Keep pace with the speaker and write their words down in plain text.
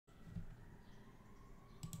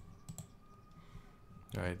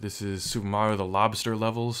Alright, this is Super Mario the Lobster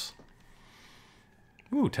levels.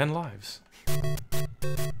 Ooh, 10 lives.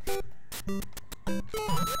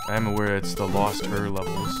 I am aware it's the Lost Her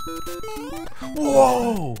levels.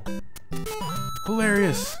 Whoa!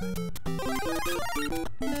 Hilarious! I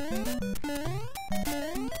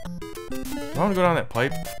want to go down that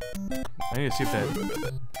pipe. I need to see if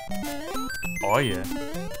that... Oh yeah.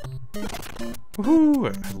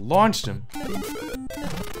 Woohoo! I launched him.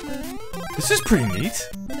 This is pretty neat.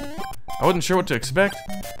 I wasn't sure what to expect.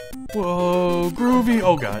 Whoa, groovy!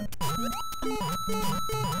 Oh god.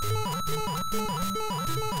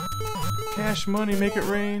 Cash money, make it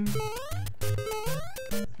rain.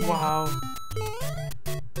 Wow.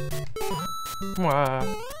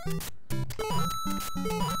 Wow.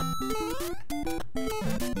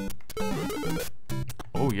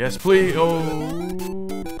 Oh yes, please.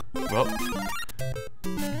 Oh. Well.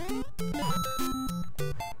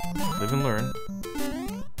 Live and learn.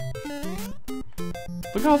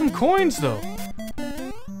 Look at all them coins, though.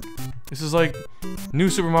 This is like New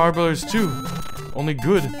Super Mario Bros. 2, only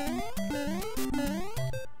good.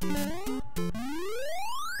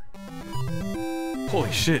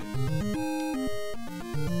 Holy shit.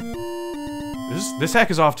 This hack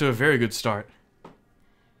is off to a very good start.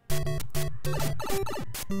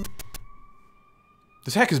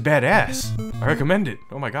 This hack is badass. I recommend it.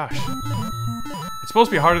 Oh my gosh. It's supposed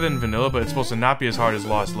to be harder than vanilla, but it's supposed to not be as hard as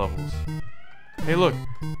Lost levels. Hey look,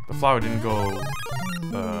 the flower didn't go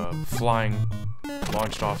flying,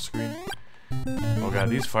 launched off screen. Oh god,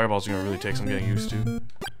 these fireballs are gonna really take some getting used to.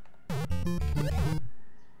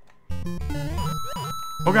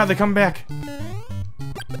 Oh god, they come back!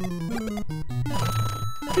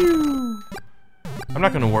 Phew. I'm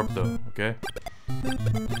not gonna warp though, okay?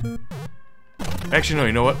 Actually, no,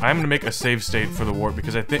 you know what? I'm gonna make a save state for the warp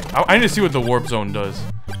because I think I need to see what the warp zone does.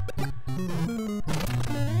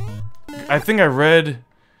 I think I read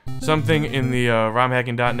something in the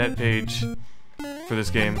romhacking.net page for this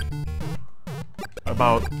game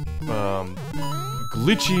about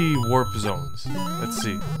glitchy warp zones. Let's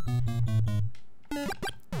see.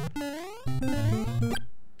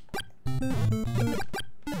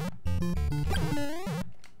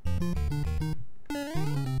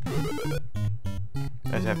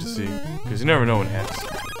 I'd have to see, because you never know when it happens.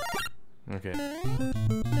 Okay.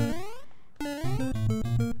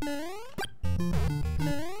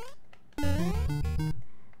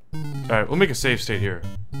 Alright, we'll make a save state here.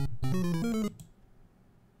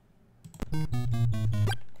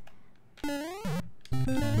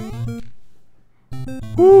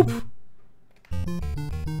 Whoop!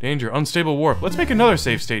 Danger, unstable warp. Let's make another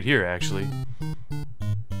save state here, actually.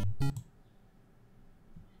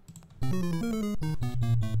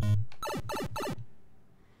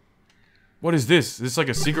 What is this? Is this like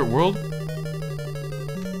a secret world?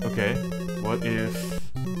 Okay. What if...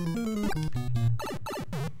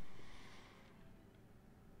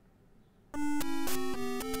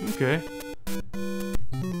 Okay.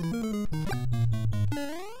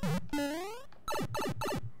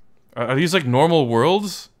 Are these like normal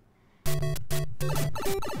worlds?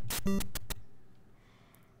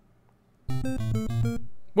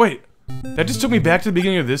 Wait, that just took me back to the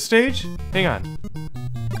beginning of this stage? Hang on.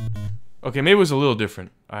 Okay, maybe it was a little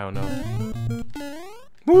different. I don't know.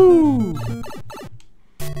 Woo!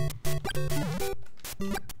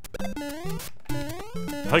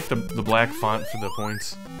 I like the black font for the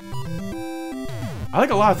points. I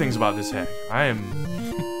like a lot of things about this hack. I'm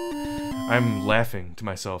laughing to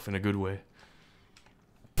myself in a good way.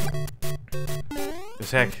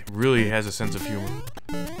 This hack really has a sense of humor.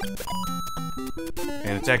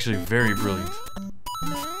 And it's actually very brilliant.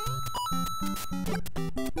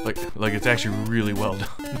 Like it's actually really well done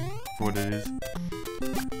for what it is.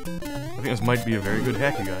 I think this might be a very good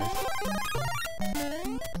hack, you guys.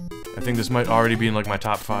 I think this might already be in like my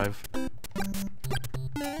top 5.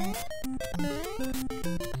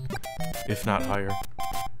 If not higher.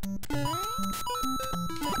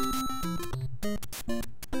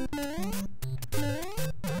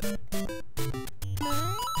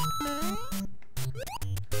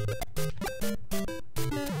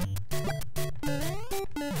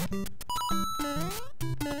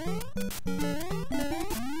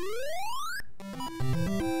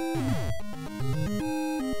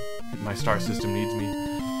 My star system needs me.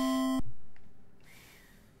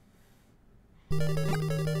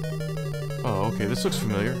 Oh, okay, this looks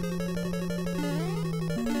familiar.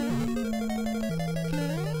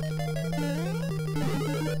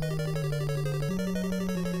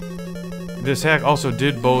 This hack also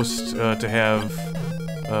did boast to have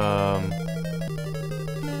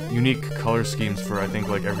unique color schemes for, I think,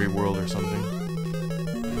 like every world or something.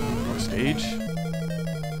 Stage?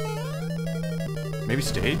 Maybe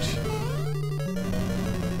stage?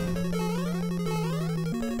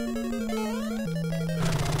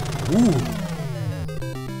 Ooh!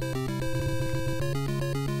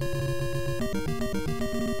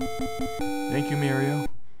 Thank you, Mario.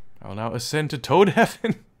 I'll now ascend to Toad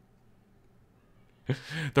Heaven.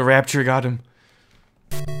 The Rapture got him.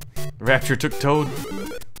 The Rapture took Toad.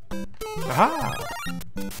 Aha!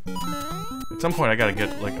 At some point I gotta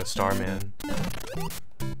get, like, a Starman.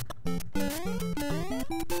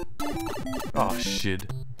 Oh, shit.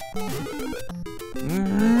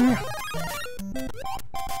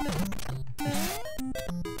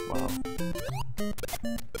 Wow.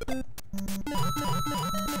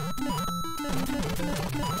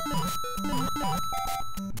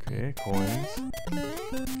 Okay, coins.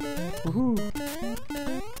 Woohoo!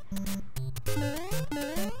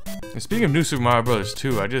 And speaking of New Super Mario Bros.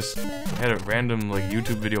 2, I just had a random like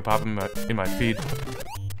YouTube video pop in my feed.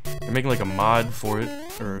 They're making like a mod for it,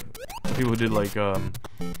 or people who did like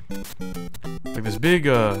this big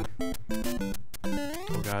oh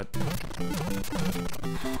god,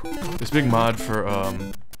 this big mod for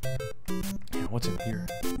what's in here?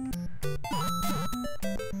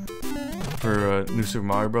 For New Super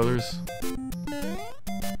Mario Brothers.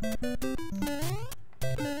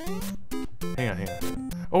 Hang on.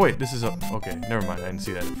 Oh wait, this is okay, never mind, I didn't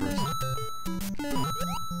see that at first.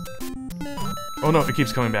 Oh no, it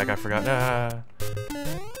keeps coming back, I forgot. Ah.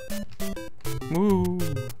 Woo.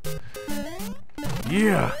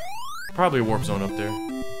 Yeah! Probably a warp zone up there.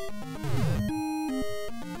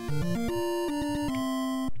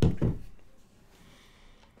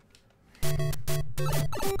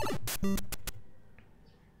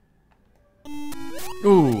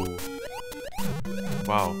 Ooh.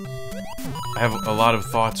 Wow. I have a lot of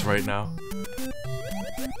thoughts right now.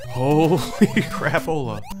 Holy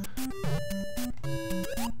crapola.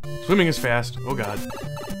 Swimming is fast. Oh god.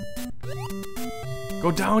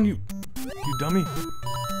 Go down, you dummy.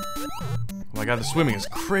 Oh my god, the swimming is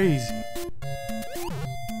crazy.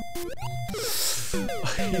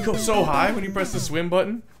 You go so high when you press the swim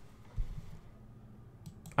button.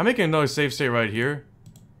 I'm making another save state right here.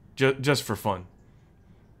 Just for fun.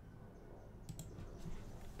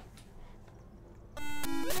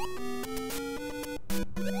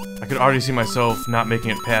 I could already see myself not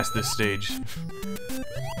making it past this stage.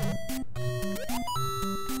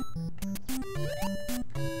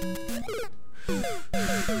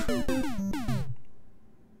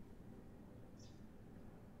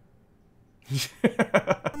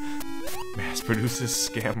 Mass produces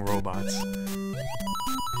scam robots.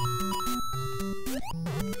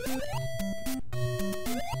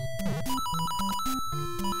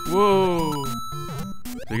 Whoa!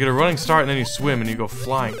 So you get a running start and then you swim and you go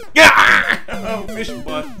flying. Oh, fish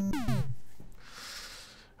butt.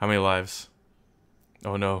 How many lives?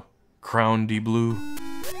 Oh no. Crown D Blue.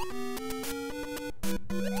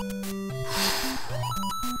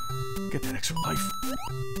 Get that extra life.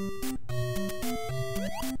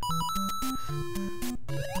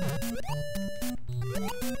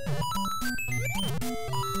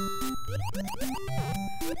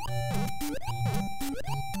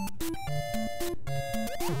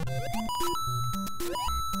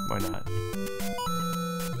 Why not?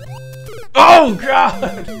 Oh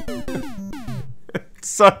god! It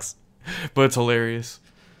sucks, but it's hilarious.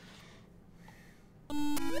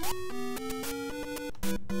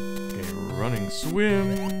 Okay, running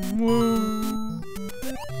swim. Woo!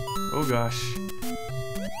 Oh gosh.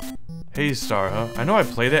 Haze Star, huh? I know I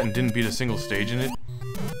played that and didn't beat a single stage in it.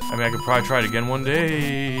 I mean, I could probably try it again one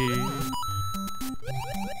day.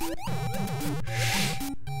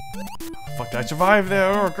 Fuck, I survived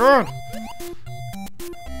there. Oh god!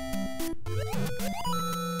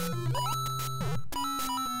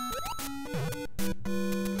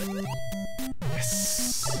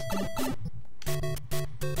 Yes!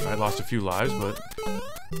 I lost a few lives, but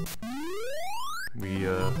we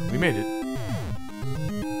made it.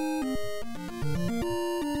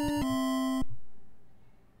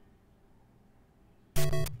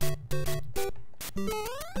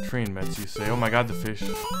 Train mets, you say? Oh my god, the fish.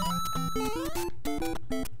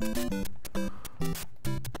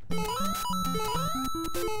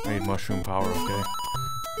 I need mushroom power, okay?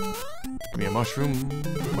 Give me a mushroom.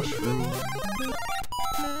 Mushroom.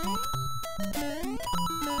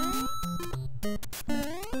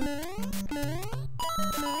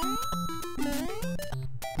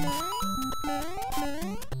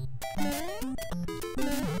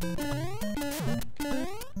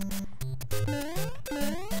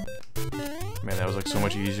 Man, that was like so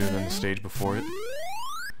much easier than the stage before it.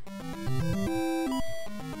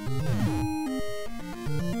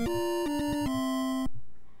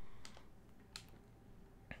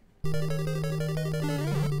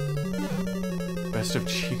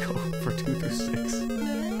 for 2 through 6.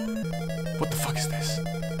 What the fuck is this?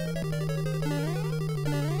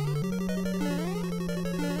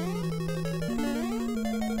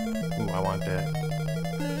 Ooh, I want that.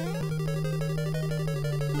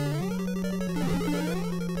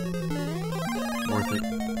 Worth it.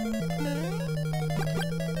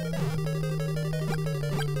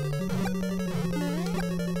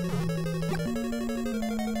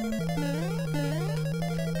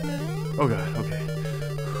 Oh god, okay.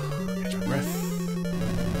 Catch my breath.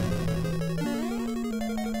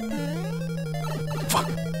 Fuck!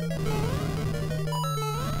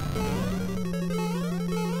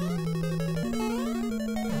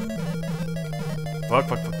 Fuck,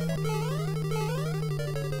 fuck, fuck.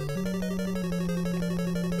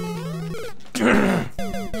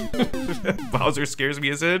 Bowser scares me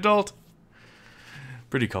as an adult.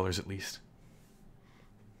 Pretty colors, at least.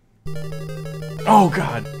 Oh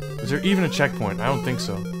god! Is there even a checkpoint? I don't think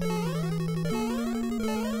so.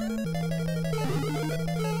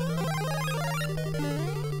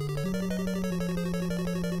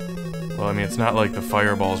 Well, I mean, it's not like the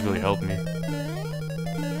fireballs really helped me.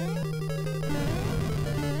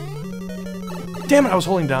 Damn it, I was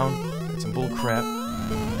holding down. That's some bull crap.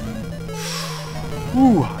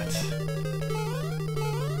 Ooh, hot.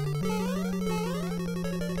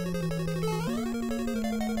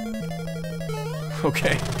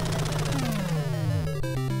 Okay.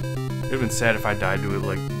 It would have been sad if I died to it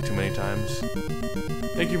like too many times.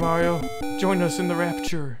 Thank you, Mario. Join us in the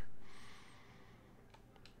rapture.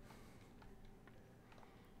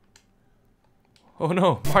 Oh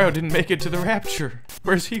no, Mario didn't make it to the rapture.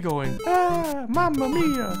 Where's he going? Ah, Mamma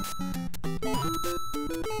Mia!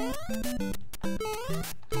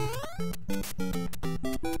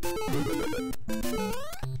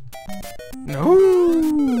 No!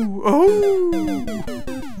 Oh!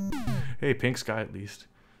 Hey, pink sky at least.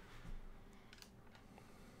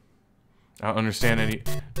 I don't understand any...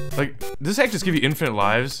 Like, does this act just give you infinite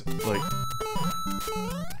lives? Like...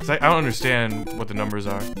 Cause I don't understand what the numbers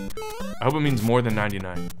are. I hope it means more than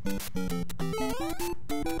 99.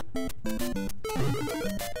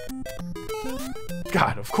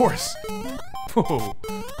 God, of course! Whoa!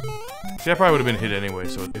 See, I probably would have been hit anyway,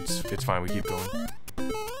 so it's fine, we keep going.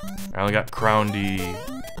 I only got Crown-D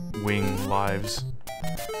wing lives.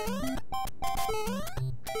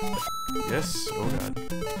 Yes, oh god.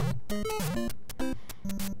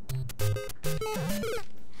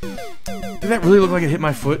 Did that really look like it hit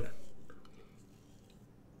my foot?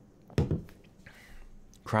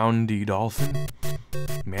 Crown-D dolphin?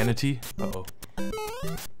 Manatee? Uh-oh.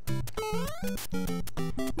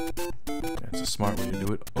 That's a smart way to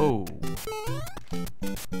do it. Oh.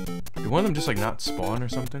 Did one of them just like not spawn or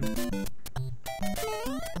something?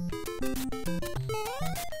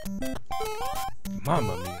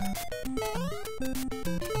 Mamma mia.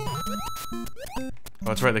 Oh,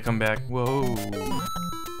 that's right, they come back. Whoa.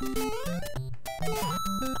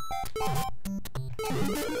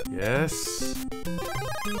 Yes.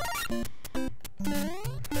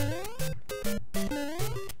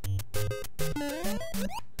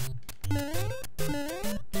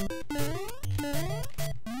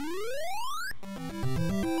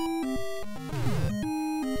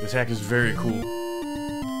 This hack is very cool.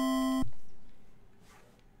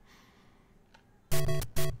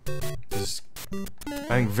 This is, I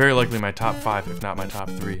think, very likely my top 5, if not my top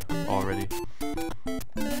 3 already.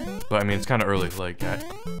 But I mean, it's kind of early. Like,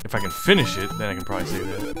 if I can finish it, then I can probably say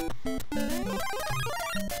that.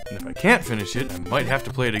 And if I can't finish it, I might have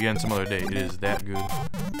to play it again some other day. It is that good.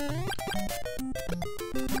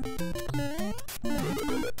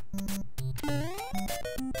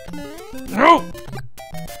 No!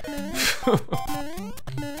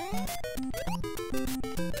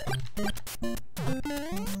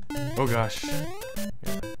 Oh gosh. Yeah,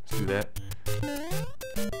 let's do that.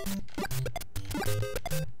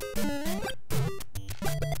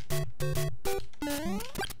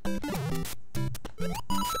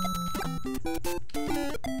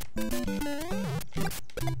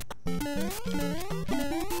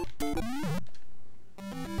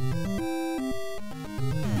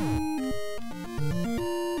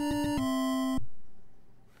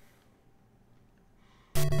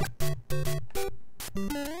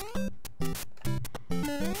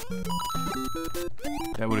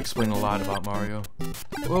 That would explain a lot about Mario.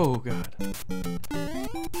 Oh god.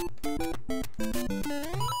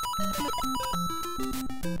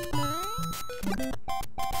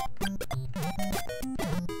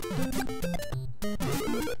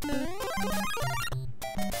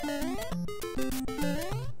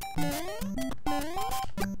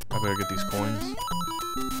 I better get these coins.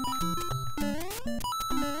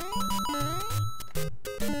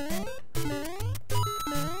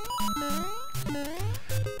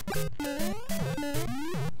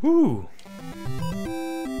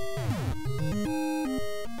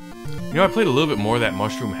 know, I played a little bit more of that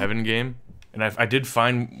Mushroom Heaven game, and I did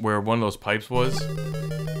find where one of those pipes was.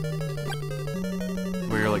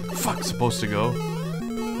 Where you're like, fuck, supposed to go.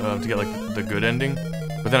 To get, like, the good ending.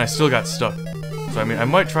 But then I still got stuck. So, I mean, I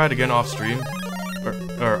might try it again off stream.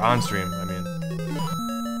 Or on stream, I mean.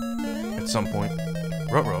 At some point.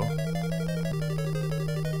 Ruh-roh.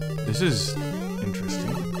 This is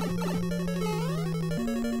interesting.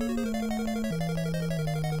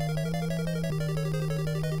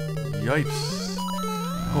 Yipes.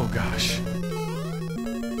 Oh gosh.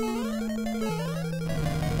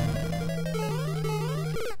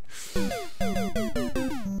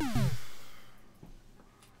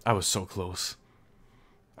 I was so close.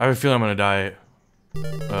 I have a feeling I'm gonna die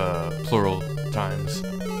plural times.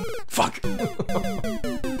 Fuck!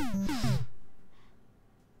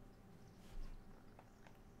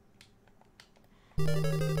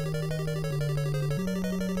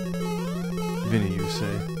 Vinny, you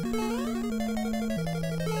say?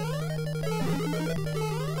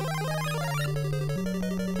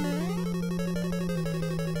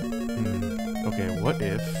 Okay, what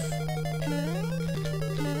if...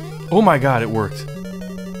 Oh my god, it worked.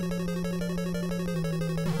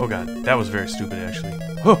 Oh god, that was very stupid actually.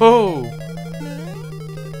 Ho ho!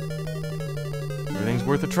 Everything's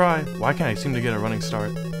worth a try. Why can't I seem to get a running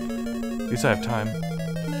start? At least I have time.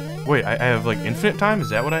 Wait, I have like infinite time? Is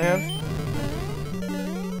that what I have?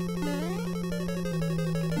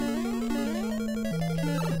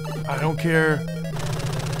 I don't care.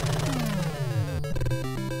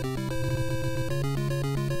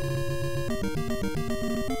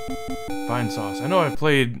 Vinesauce. I know I've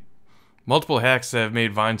played multiple hacks that have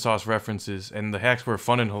made Vinesauce references, and the hacks were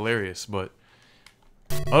fun and hilarious, but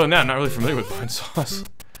other than that, I'm not really familiar with Vinesauce.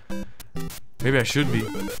 Maybe I should be.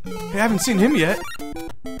 Hey, I haven't seen him yet!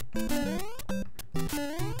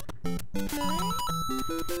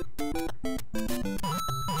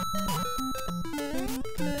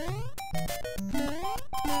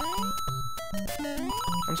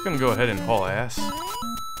 I'm just gonna go ahead and haul ass.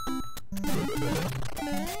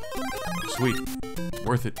 Sweet.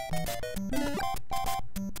 Worth it.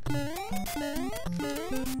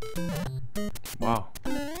 Wow.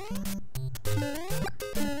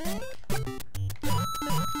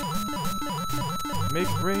 Make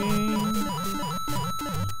rain.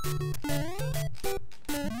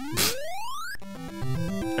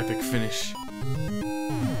 Epic finish.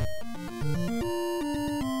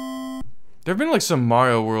 There have been like some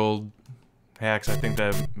Mario World hacks, I think,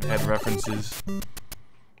 that have had references.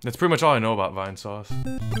 That's pretty much all I know about Vinesauce.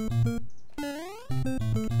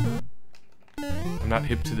 I'm not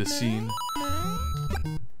hip to the scene.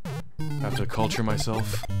 I have to culture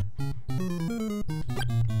myself.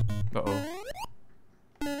 Uh-oh.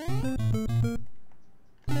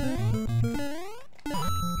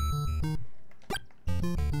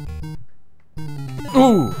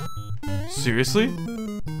 Ooh! Seriously?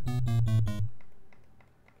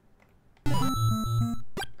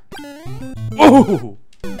 Oh!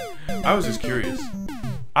 I was just curious.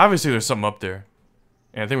 Obviously there's something up there.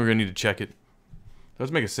 And I think we're gonna need to check it.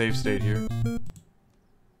 Let's make a save state here.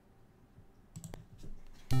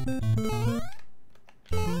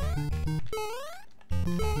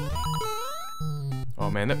 Oh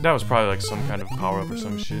man, that was probably like some kind of power-up or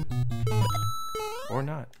some shit. Or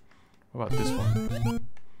not. What about this one?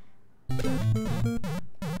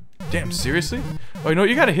 Damn, seriously? Oh, you know,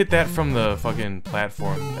 you gotta hit that from the fucking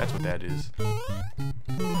platform. That's what that is.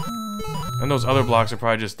 And those other blocks are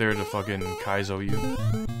probably just there to fucking Kaizo you.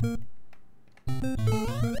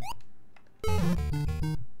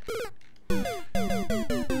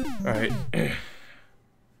 Alright. A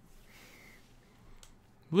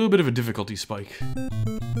little bit of a difficulty spike. Alright.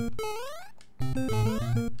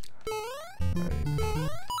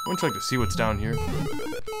 I would like to see what's down here.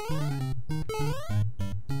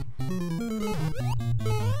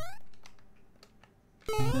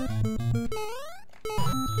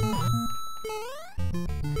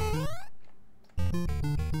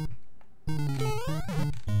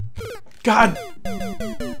 God!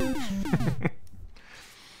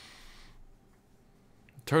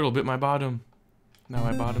 Turtle bit my bottom. Now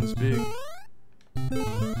my bottom's big.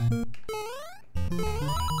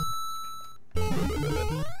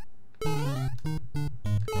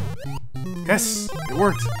 Yes! It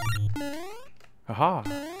worked! Haha!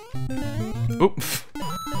 Oop!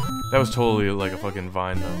 That was totally like a fucking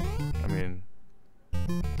vine though. I mean...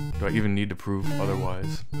 Do I even need to prove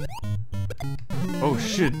otherwise? Oh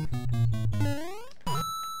shit!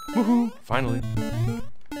 Woohoo! Finally.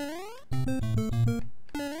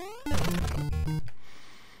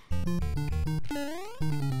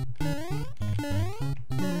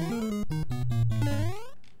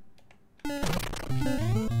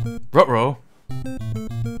 Ruh-roh.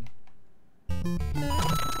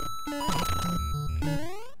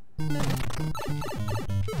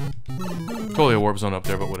 Totally a warp zone up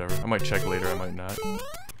there, but whatever. I might check later, I might not.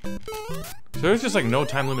 So there's just like no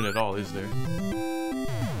time limit at all, is there?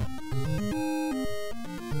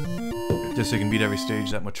 Just so you can beat every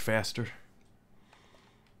stage that much faster.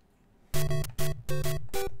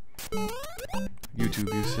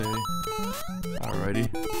 YouTube, you say? Alrighty.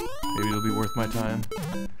 Maybe it'll be worth my time.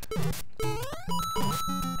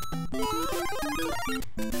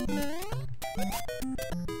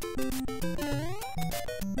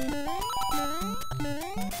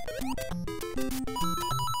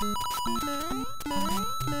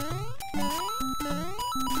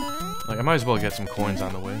 Like, I might as well get some coins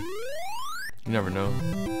on the way. You never know.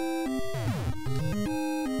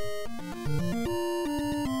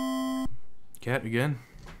 Cat again?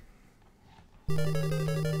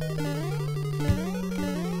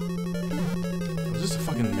 Was this a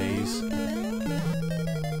fucking maze?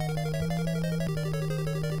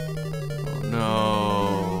 Oh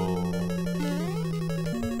no.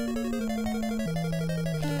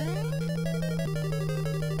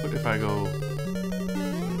 What if I go...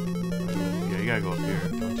 Yeah, you gotta go up here,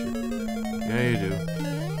 don't you? Yeah, you do.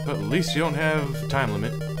 But at least you don't have time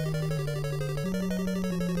limit.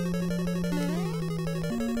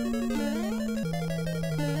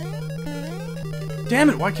 Damn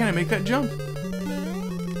it, why can't I make that jump?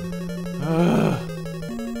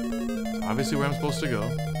 It's obviously where I'm supposed to go.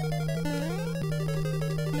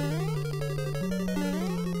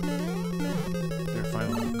 There,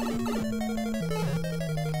 finally.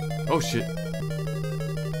 Oh shit.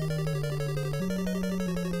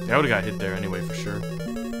 I would've got hit there anyway, for sure. At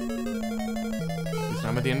least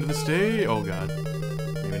I'm at the end of the stage. Oh god.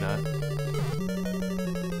 Maybe not.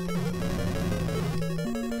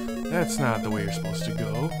 That's not the way you're supposed to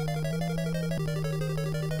go.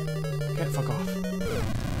 Can't fuck off.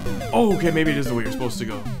 Oh, okay, maybe it is the way you're supposed to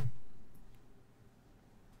go.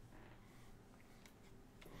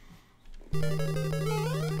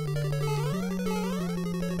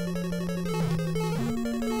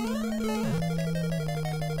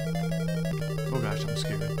 Oh gosh, I'm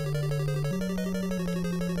scared.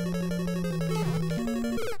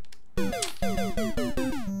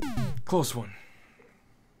 Close one.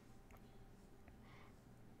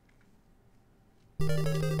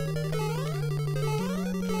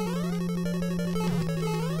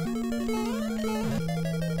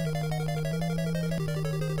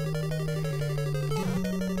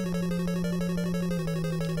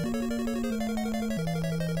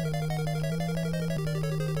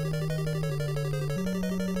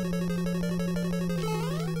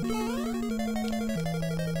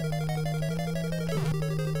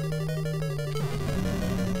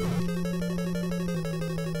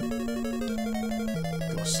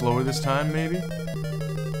 Slower this time, maybe?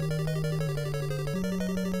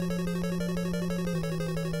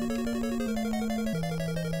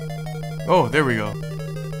 Oh, there we go.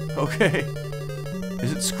 Okay.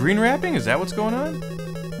 Is it screen wrapping? Is that what's going on?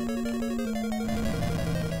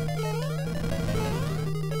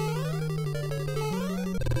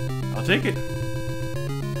 I'll take it.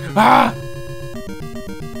 Ah!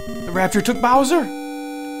 The Rapture took Bowser!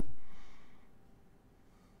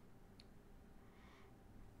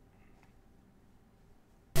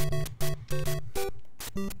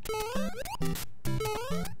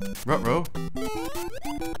 Ruh-roh.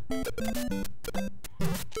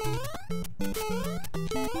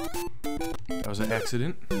 That was an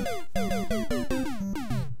accident.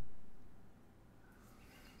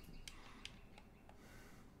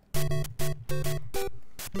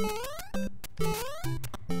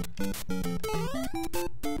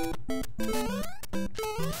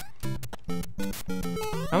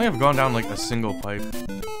 I only have gone down like a single pipe.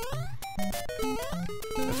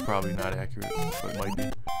 That's probably not accurate, but it might be.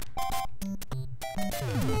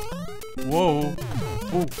 Whoa!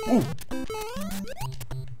 Ooh, ooh!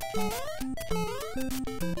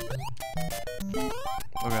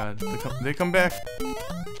 Oh god, they come back.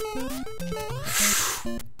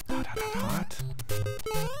 Hot, hot, hot, hot.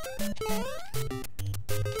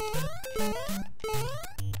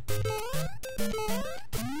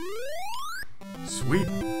 Sweet.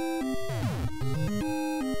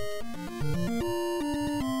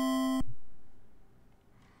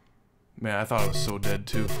 Man, I thought I was so dead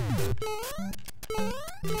too.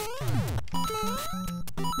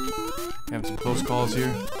 Having some close calls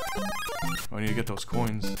here. Oh, I need to get those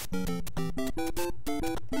coins.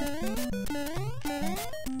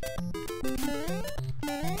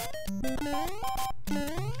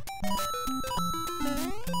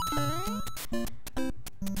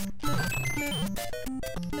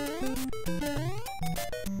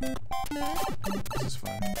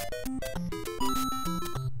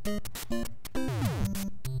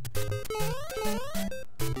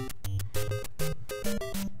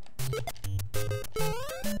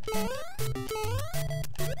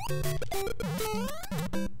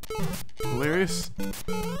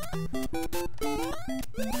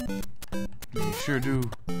 sure do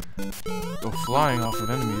go flying off of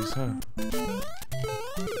enemies, huh?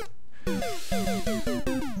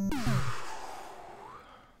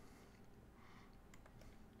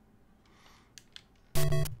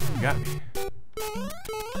 You got me.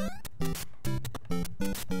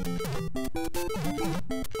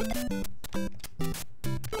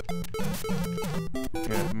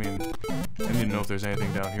 Yeah, I mean, I need to know if there's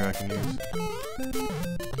anything down here I can use.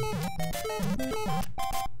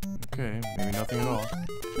 Okay, maybe nothing at all.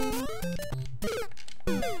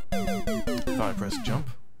 Thought I pressed jump.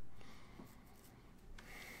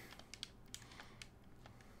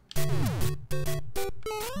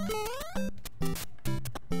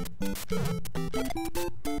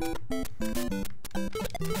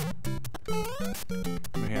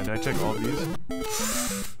 Man, did I check all of these?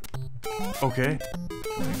 Okay.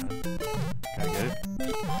 Hang on. Can I get it?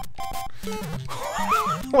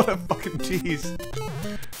 What a fucking tease.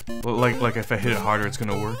 Well, like if I hit it harder, it's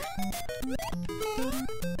gonna work.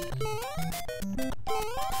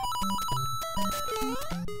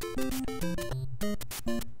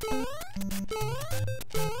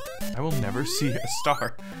 I will never see a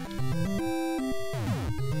star.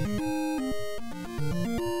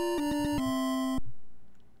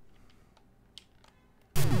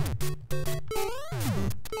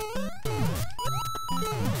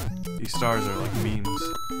 These stars are like memes.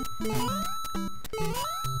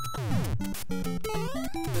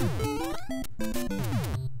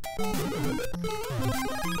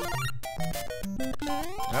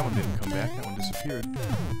 That one didn't come back, that one disappeared.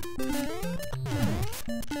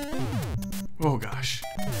 Oh gosh.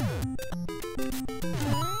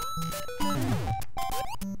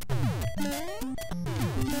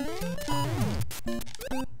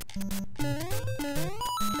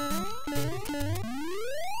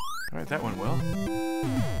 Alright, that went well.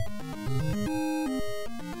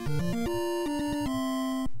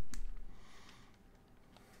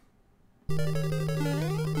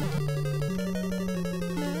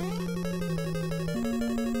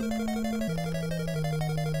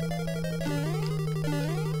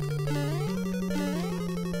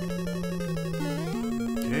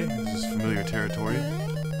 Okay, this is familiar territory.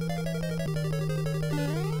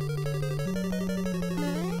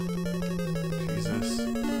 Jesus.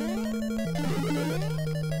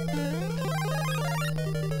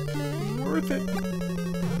 Worth it.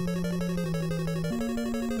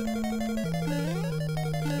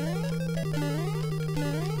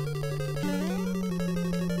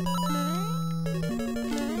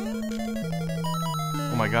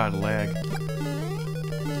 Oh my god, lag.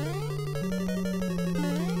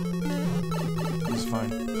 It's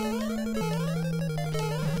fine.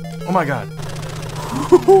 Oh my god.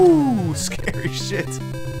 Woohoo! Scary shit.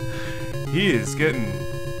 He is getting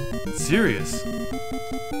serious.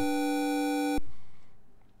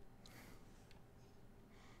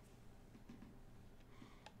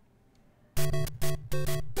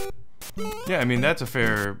 Yeah, I mean, that's a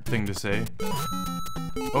fair thing to say.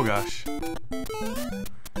 Oh gosh.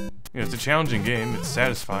 Yeah, it's a challenging game. It's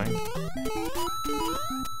satisfying.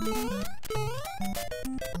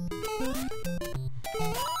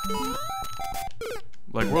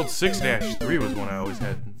 Like, World 6-3 was one I always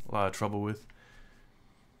had a lot of trouble with.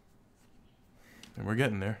 And we're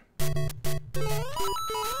getting there.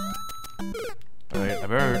 Alright, I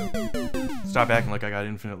better stop acting like I got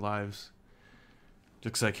infinite lives.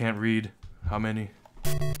 Just 'cause I can't read how many.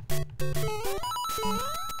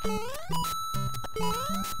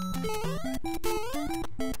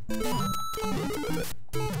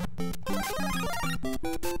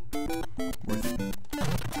 Worth it.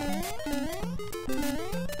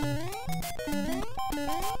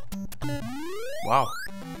 Wow.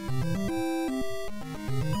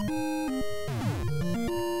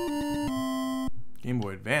 Game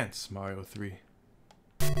Boy Advance Mario 3.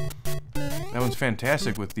 That one's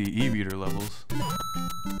fantastic with the Eevee levels.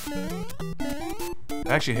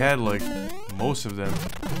 I actually had like most of them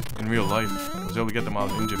in real life. I was able to get them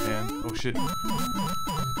out in Japan. Oh shit.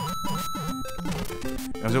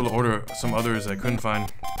 I was able to order some others I couldn't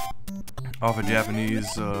find off a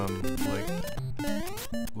Japanese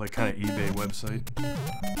like kind of eBay website.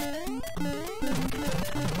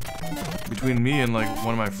 Between me and like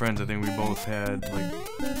one of my friends, I think we both had like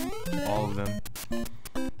all of them.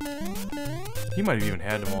 He might have even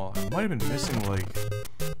had them all. I might have been missing like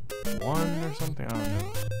one or something. I don't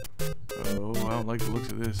know. Oh, I don't like the looks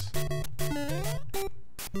of this.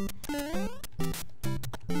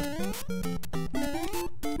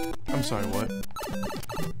 I'm sorry, what?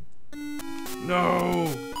 No!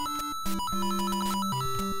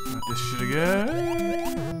 Not this shit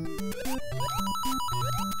again.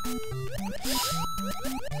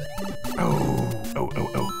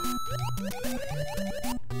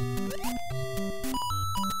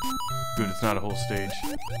 Good, it's not a whole stage.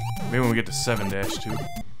 Maybe when we get to 7-2.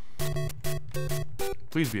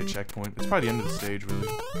 Please be a checkpoint. It's probably the end of the stage, really.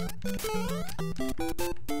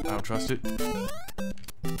 I don't trust it.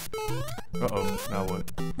 Uh-oh, now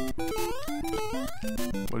what?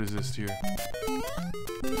 What is this here?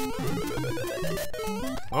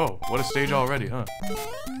 Oh, what a stage already, huh?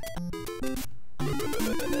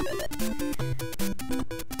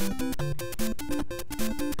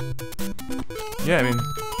 Yeah, I mean,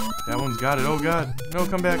 that one's got it. Oh god, no,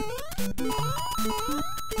 come back.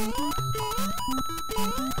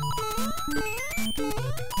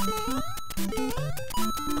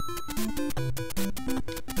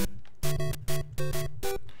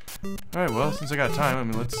 Alright, well, since I got time, I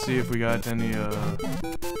mean, let's see if we got any,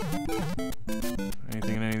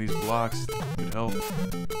 anything in any of these blocks that could help.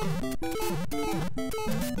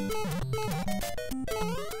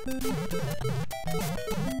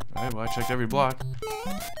 Alright, well, I checked every block.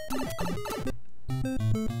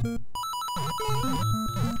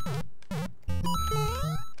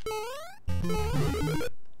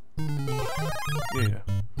 Yeah.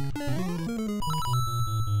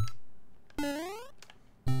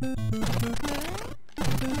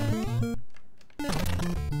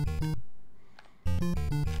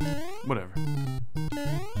 Whatever.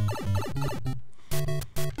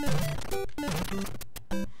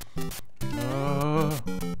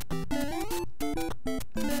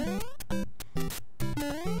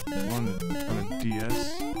 On a DS.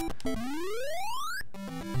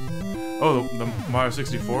 Oh, the Mario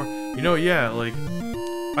 64. You know, yeah, like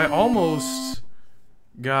I almost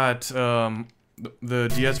got the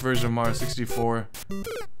DS version of Mario 64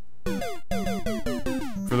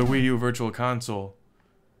 for the Wii U Virtual Console.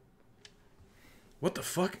 What the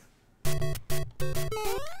fuck?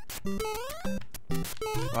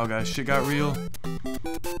 Wow, guys, shit got real.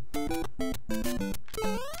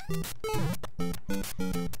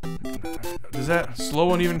 Does that slow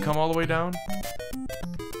one even come all the way down?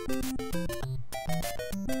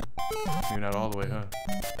 Maybe not all the way, huh?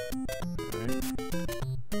 Alright.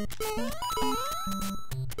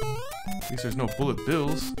 At least there's no bullet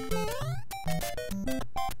bills.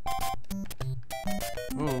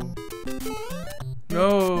 Oh.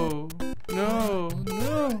 No! No!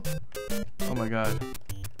 No! Oh my god.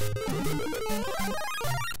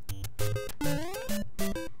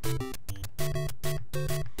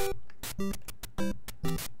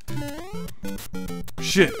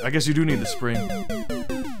 Shit, I guess you do need the spring.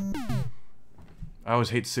 I always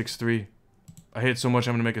hate 6-3. I hate it so much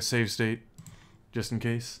I'm gonna make a save state. Just in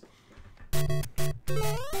case.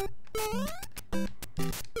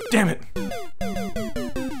 Damn it!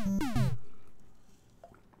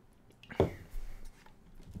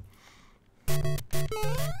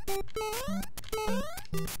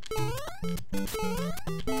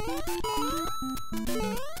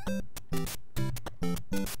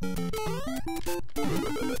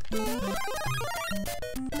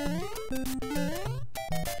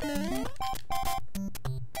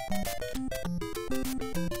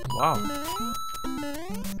 Wow.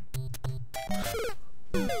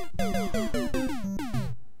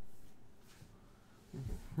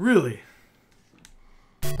 Really?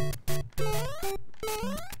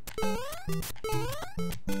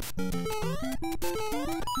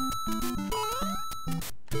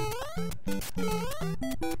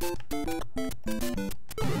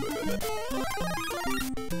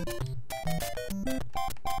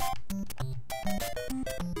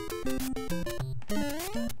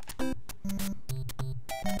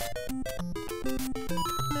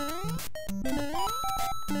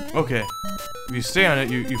 Okay. If you stay on it,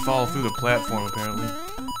 you fall through the platform, apparently.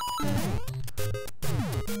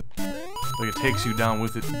 Like it takes you down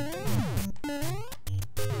with it.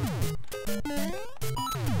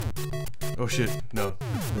 Oh shit, no.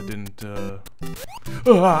 That didn't,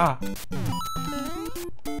 Ah!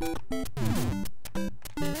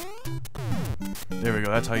 There we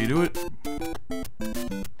go, that's how you do it.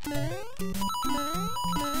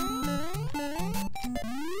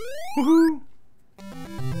 Woohoo!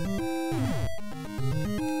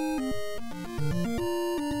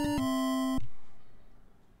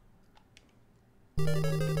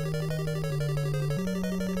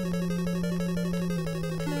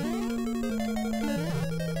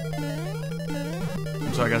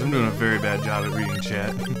 I'm sorry guys, I'm doing a very bad job at reading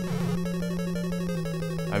chat.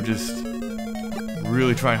 I'm just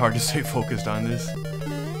really trying hard to stay focused on this.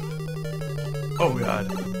 Oh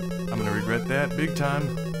god, I'm gonna regret that big time.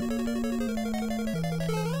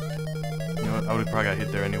 You know what, I would've probably got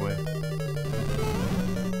hit there anyway.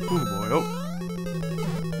 Oh boy, oh.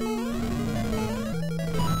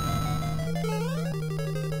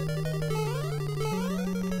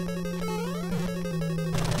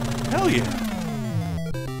 yeah.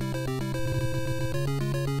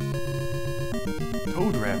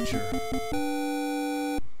 Toad Rapture.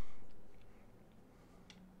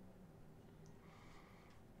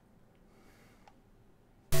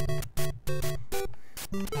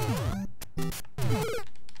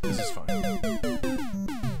 This is fine.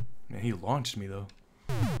 Man, he launched me though.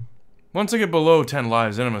 Once I get below 10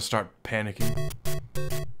 lives, then I'm gonna start panicking.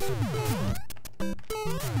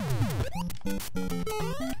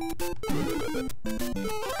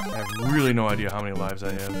 I have really no idea how many lives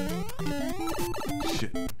I have.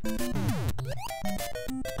 Shit.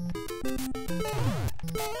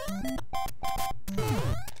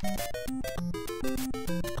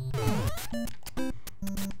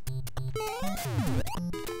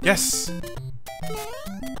 Yes!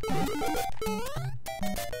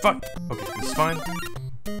 Fuck! Okay, this is fine.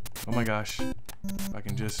 Oh my gosh. I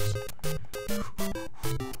can just...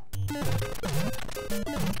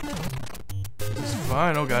 This is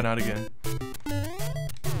fine. Oh god, not again.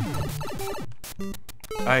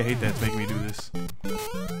 I hate that it's making me do this.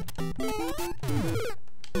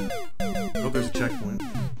 Hope there's a checkpoint.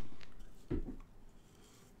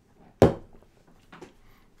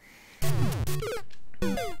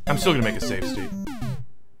 I'm still gonna make a save state.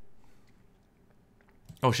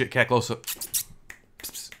 Oh shit, cat, close up. Psst,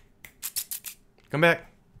 psst. Come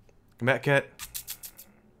back. Come back, cat.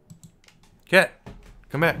 Cat,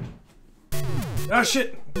 come back. Ah,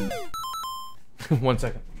 shit. 1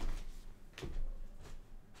 second.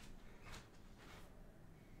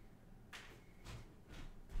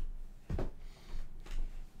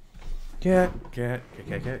 Cat, cat,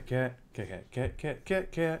 cat, cat, cat, cat, cat, cat,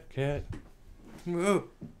 cat, cat, cat. Move.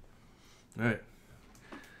 All right.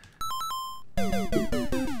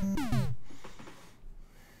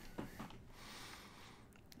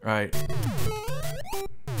 Alright.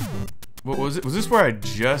 What was it? Was this where I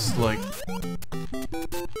just, like...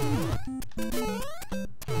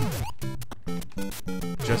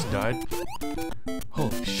 just died?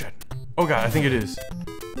 Holy shit. Oh god, I think it is.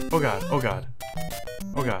 Oh god, oh god.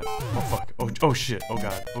 Oh god. Oh fuck. Oh shit. Oh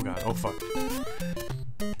god. Oh god. Oh fuck.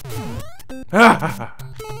 Ah!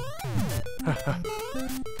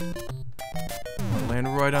 I'll land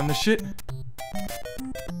right on the shit.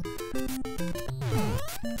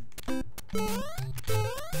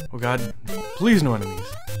 Oh god, please no enemies.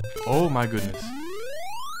 Oh my goodness.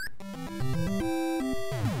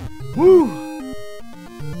 Woo!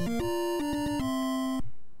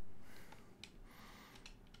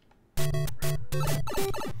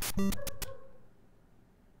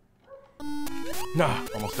 Nah,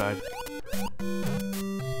 almost died.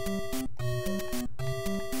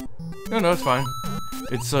 No, it's fine.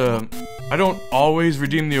 It's, I don't always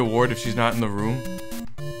redeem the award if she's not in the room.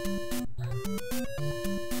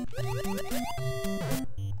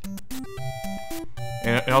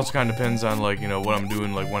 And it also kind of depends on, like, you know, what I'm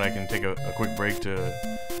doing, like, when I can take a quick break to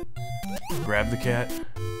grab the cat.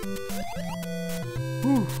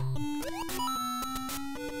 Whew.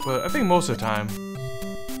 But I think most of the time,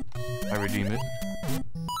 I redeem it.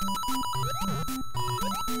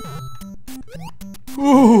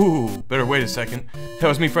 Ooh! Better wait a second. That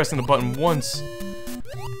was me pressing the button once.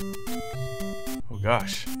 Oh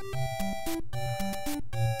gosh.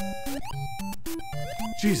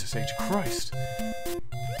 Jesus H. Christ.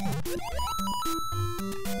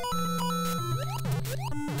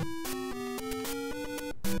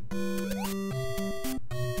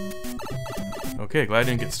 Okay, glad I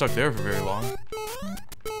didn't get stuck there for very long.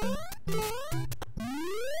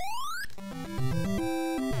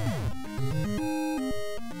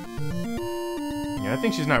 Yeah, I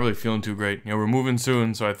think she's not really feeling too great. You know, we're moving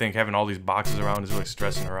soon, so I think having all these boxes around is really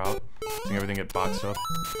stressing her out. Seeing everything get boxed up.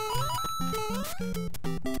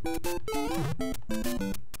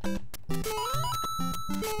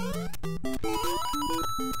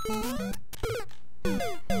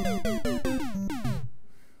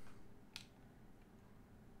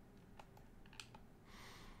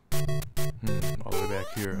 All the way back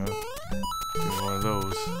here, huh? Give me one of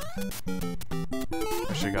those.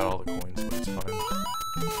 I should've got all the coins, but it's fine.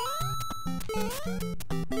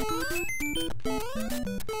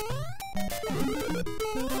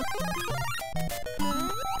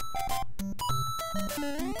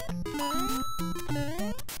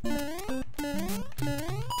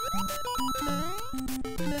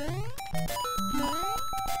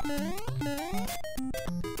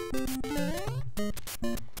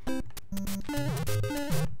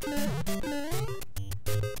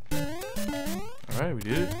 Alright, we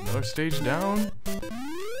did it. Another stage down.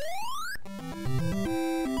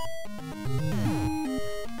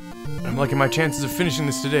 I'm liking my chances of finishing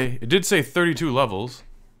this today. It did say 32 levels.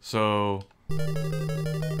 So... yeah,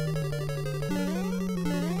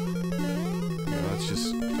 that's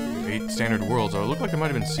just 8 standard worlds. Oh, it looked like there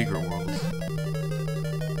might have been secret worlds.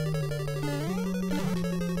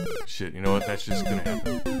 Shit, you know what? That's just gonna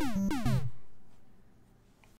happen.